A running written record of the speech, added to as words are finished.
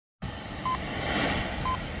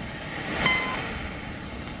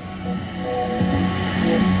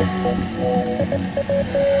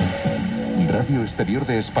Exterior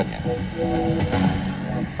de España.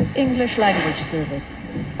 English Language Service.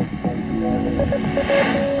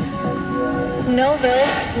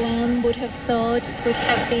 Novels one would have thought would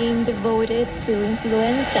have been devoted to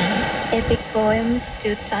influenza, epic poems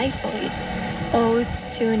to typhoid, odes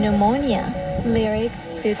to pneumonia, lyrics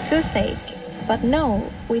to toothache. But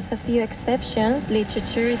no, with a few exceptions,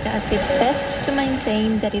 literature does its best to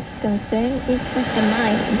maintain that its concern is with the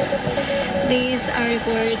mind. These are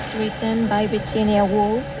words written by Virginia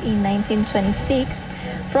Woolf in 1926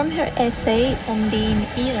 from her essay on being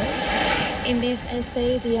ill. In this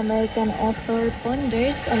essay, the American author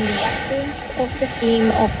ponders on the absence of the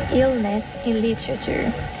theme of illness in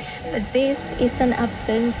literature. But this is an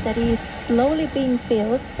absence that is slowly being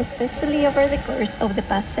filled, especially over the course of the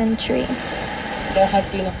past century. There has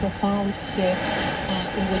been a profound shift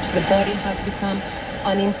in which the body has become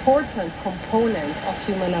an important component of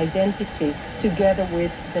human identity together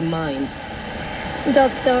with the mind.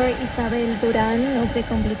 Dr. Isabel Duran of the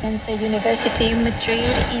Complutense University in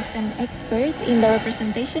Madrid is an expert in the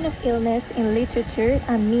representation of illness in literature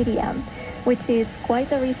and media, which is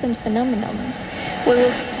quite a recent phenomenon. We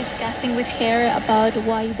will be discussing with her about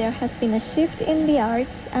why there has been a shift in the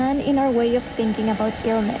arts and in our way of thinking about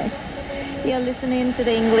illness. You're listening to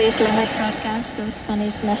the English language broadcast of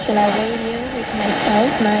Spanish National Radio with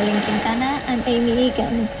myself, Marilyn Quintana, and Amy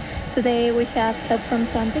Egan. Today we have help from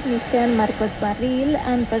sound technician Marcos Barril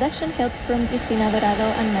and production help from Cristina Dorado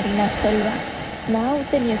and Marina Selva. Now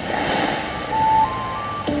the newscast.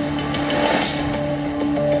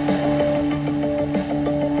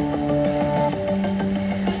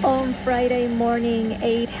 On Friday morning,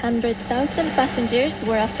 800,000 passengers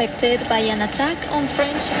were affected by an attack on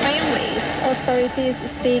French railways. Authorities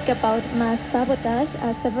speak about mass sabotage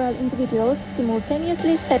as several individuals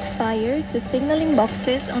simultaneously set fire to signaling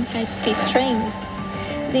boxes on high-speed trains.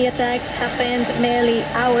 The attacks happened merely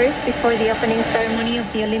hours before the opening ceremony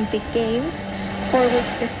of the Olympic Games, for which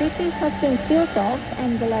the city has been sealed off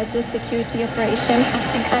and the largest security operation has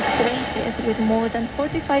been activated with more than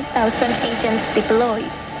 45,000 agents deployed.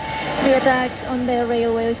 The attacks on the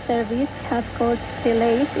railway service have caused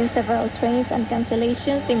delays in several trains and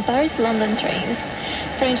cancellations in Paris-London trains.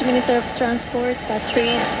 French Minister of Transport,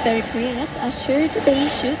 Patrice Vergret, assured the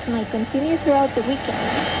issues might continue throughout the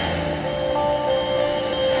weekend.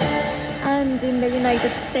 And in the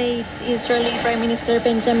United States, Israeli Prime Minister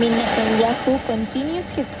Benjamin Netanyahu continues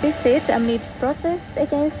his visit amidst protests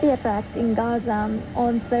against the attacks in Gaza.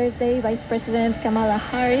 On Thursday, Vice President Kamala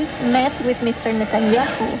Harris met with Mr.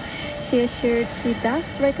 Netanyahu. She assured she does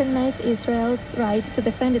recognize Israel's right to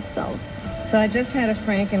defend itself. So I just had a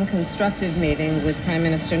frank and constructive meeting with Prime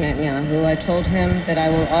Minister Netanyahu. I told him that I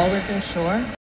will always ensure